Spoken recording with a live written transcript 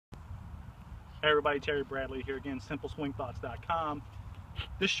Hey everybody, Terry Bradley here again, simpleswingthoughts.com.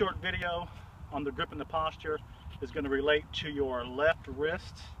 This short video on the grip and the posture is going to relate to your left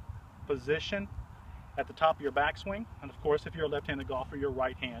wrist position at the top of your backswing, and of course if you're a left-handed golfer, your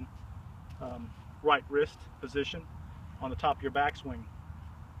right hand, right wrist position on the top of your backswing.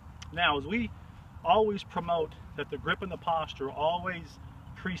 Now, as we always promote that the grip and the posture always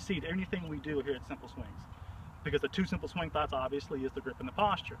precede anything we do here at Simple Swings, because the two simple swing thoughts obviously is the grip and the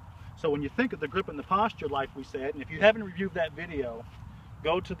posture. So when you think of the grip and the posture, like we said, and if you haven't reviewed that video,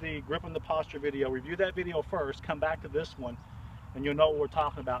 go to the grip and the posture video, review that video first, come back to this one, and you'll know what we're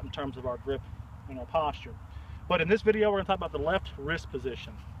talking about in terms of our grip and our posture. But in this video, we're going to talk about the left wrist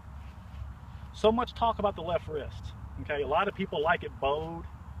position. So much talk about the left wrist. Okay, a lot of people like it bowed.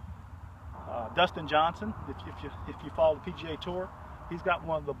 Dustin Johnson, if you follow the PGA Tour, he's got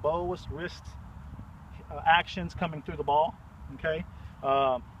one of the bowest wrist actions coming through the ball. Okay,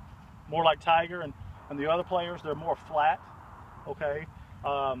 more like Tiger and the other players, they're more flat. Okay,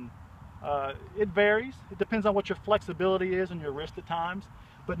 it varies. It depends on what your flexibility is in your wrist at times.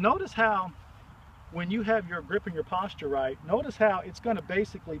 But notice how when you have your grip and your posture right, notice how it's going to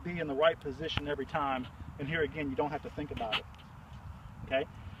basically be in the right position every time. And here again, you don't have to think about it. Okay,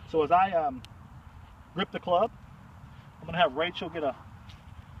 so as I grip the club, I'm going to have Rachel get a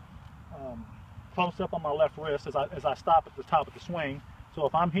close up on my left wrist as I stop at the top of the swing. So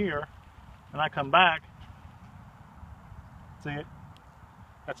if I'm here and I come back, see it?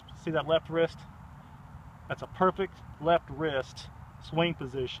 See that left wrist? That's a perfect left wrist swing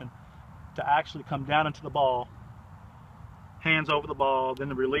position to actually come down into the ball, hands over the ball, then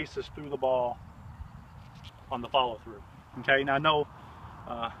the releases through the ball on the follow through. Okay, now I know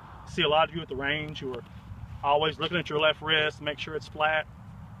see a lot of you at the range who are always looking at your left wrist, make sure it's flat.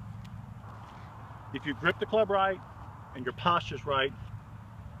 If you grip the club right and your posture's right,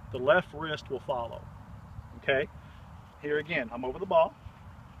 the left wrist will follow. Okay? Here again, I'm over the ball.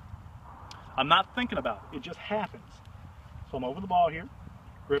 I'm not thinking about it. It just happens. So I'm over the ball here.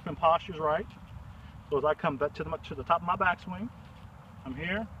 Grip and posture's right. So as I come back to the top of my backswing, I'm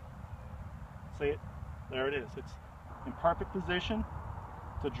here. See it? There it is. It's in perfect position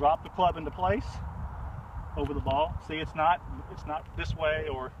to drop the club into place over the ball. See, it's not this way,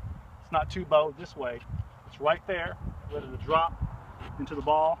 or it's not too bowed this way. It's right there, ready to drop into the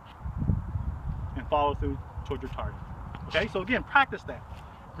ball and follow through toward your target. Okay, so again, practice that.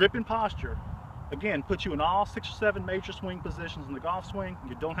 Grip and posture, again, puts you in all 6 or 7 major swing positions in the golf swing.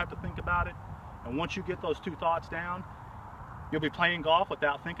 You don't have to think about it. And once you get those two thoughts down, you'll be playing golf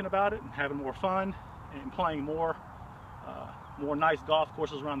without thinking about it and having more fun and playing more nice golf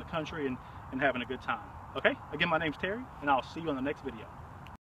courses around the country and having a good time. Okay, again, my name's Terry, and I'll see you on the next video.